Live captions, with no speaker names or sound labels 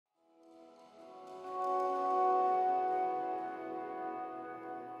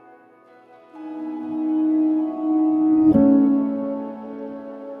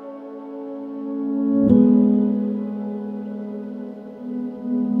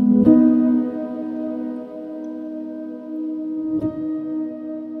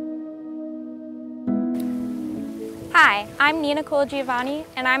I'm Nina Colagiovanni,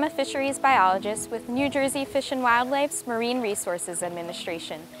 and I'm a fisheries biologist with New Jersey Fish and Wildlife's Marine Resources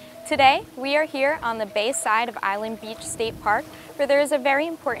Administration. Today, we are here on the bay side of Island Beach State Park, where there is a very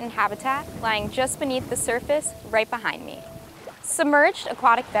important habitat lying just beneath the surface right behind me. Submerged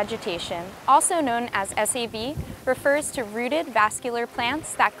aquatic vegetation, also known as SAV, refers to rooted vascular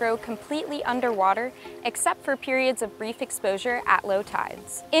plants that grow completely underwater except for periods of brief exposure at low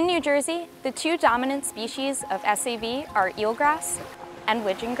tides. In New Jersey, the two dominant species of SAV are eelgrass and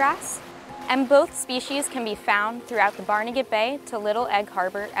widgeon grass, and both species can be found throughout the Barnegat Bay to Little Egg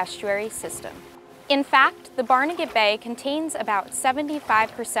Harbor estuary system. In fact, the Barnegat Bay contains about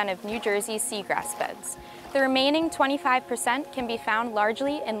 75% of New Jersey's seagrass beds. The remaining 25% can be found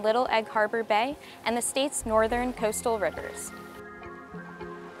largely in Little Egg Harbor Bay and the state's northern coastal rivers.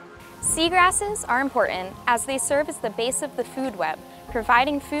 Seagrasses are important as they serve as the base of the food web,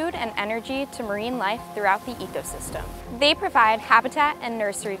 providing food and energy to marine life throughout the ecosystem. They provide habitat and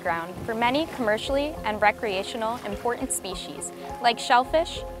nursery ground for many commercially and recreational important species, like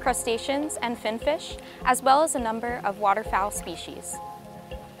shellfish, crustaceans, and finfish, as well as a number of waterfowl species.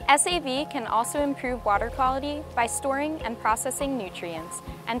 SAV can also improve water quality by storing and processing nutrients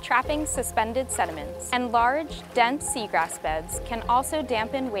and trapping suspended sediments. And large, dense seagrass beds can also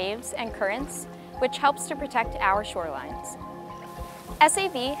dampen waves and currents, which helps to protect our shorelines.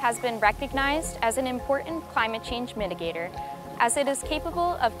 SAV has been recognized as an important climate change mitigator as it is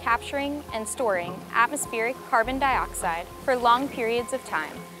capable of capturing and storing atmospheric carbon dioxide for long periods of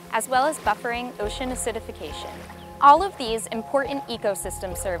time, as well as buffering ocean acidification. All of these important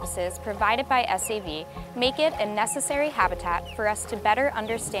ecosystem services provided by SAV make it a necessary habitat for us to better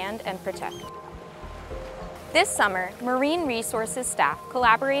understand and protect. This summer, Marine Resources staff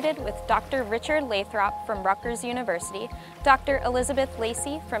collaborated with Dr. Richard Lathrop from Rutgers University, Dr. Elizabeth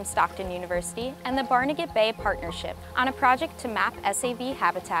Lacey from Stockton University, and the Barnegat Bay Partnership on a project to map SAV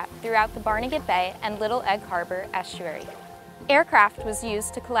habitat throughout the Barnegat Bay and Little Egg Harbor estuary. Aircraft was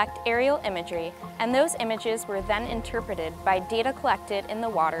used to collect aerial imagery, and those images were then interpreted by data collected in the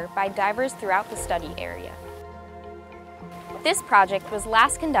water by divers throughout the study area. This project was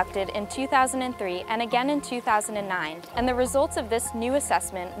last conducted in 2003 and again in 2009, and the results of this new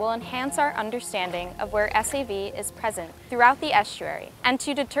assessment will enhance our understanding of where SAV is present throughout the estuary and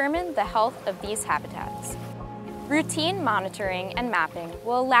to determine the health of these habitats. Routine monitoring and mapping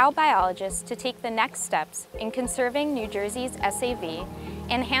will allow biologists to take the next steps in conserving New Jersey's SAV,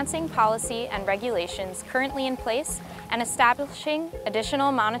 enhancing policy and regulations currently in place, and establishing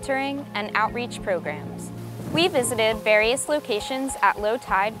additional monitoring and outreach programs. We visited various locations at low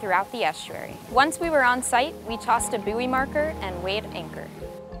tide throughout the estuary. Once we were on site, we tossed a buoy marker and weighed anchor.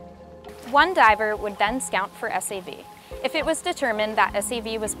 One diver would then scout for SAV. If it was determined that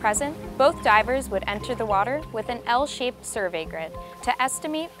SAV was present, both divers would enter the water with an L-shaped survey grid to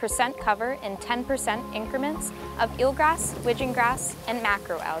estimate percent cover in 10% increments of eelgrass, widgeon grass, and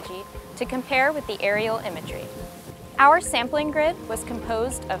macroalgae to compare with the aerial imagery. Our sampling grid was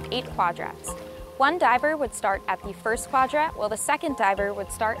composed of 8 quadrats. One diver would start at the first quadrant while the second diver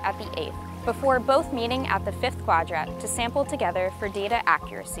would start at the 8th, before both meeting at the 5th quadrant to sample together for data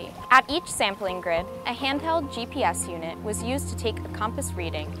accuracy. At each sampling grid, a handheld GPS unit was used to take a compass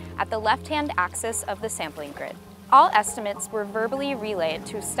reading at the left-hand axis of the sampling grid. All estimates were verbally relayed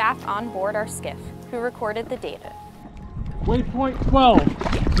to staff on board our skiff, who recorded the data. Waypoint 12,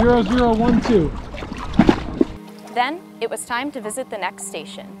 0012. Then, it was time to visit the next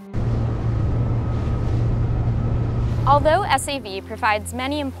station. Although SAV provides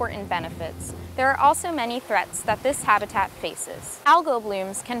many important benefits, there are also many threats that this habitat faces. Algal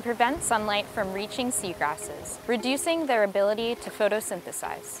blooms can prevent sunlight from reaching seagrasses, reducing their ability to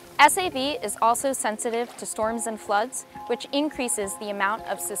photosynthesize. SAV is also sensitive to storms and floods, which increases the amount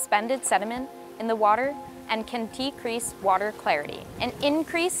of suspended sediment in the water and can decrease water clarity. An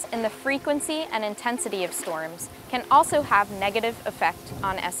increase in the frequency and intensity of storms can also have negative effect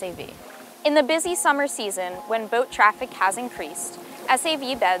on SAV. In the busy summer season, when boat traffic has increased,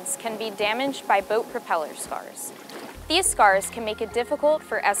 SAV beds can be damaged by boat propeller scars. These scars can make it difficult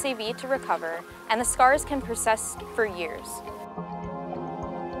for SAV to recover, and the scars can persist for years.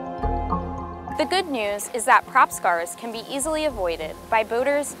 The good news is that prop scars can be easily avoided by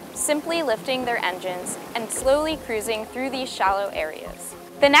boaters simply lifting their engines and slowly cruising through these shallow areas.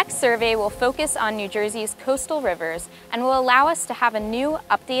 The next survey will focus on New Jersey's coastal rivers and will allow us to have a new,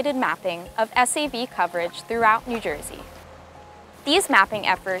 updated mapping of SAV coverage throughout New Jersey. These mapping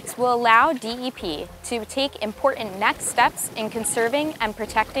efforts will allow DEP to take important next steps in conserving and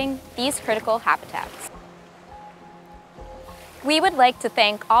protecting these critical habitats. We would like to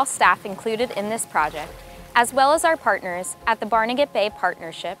thank all staff included in this project, as well as our partners at the Barnegat Bay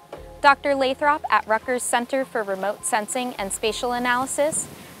Partnership, Dr. Lathrop at Rutgers Center for Remote Sensing and Spatial Analysis,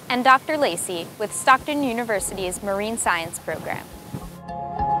 and Dr. Lacey with Stockton University's Marine Science Program.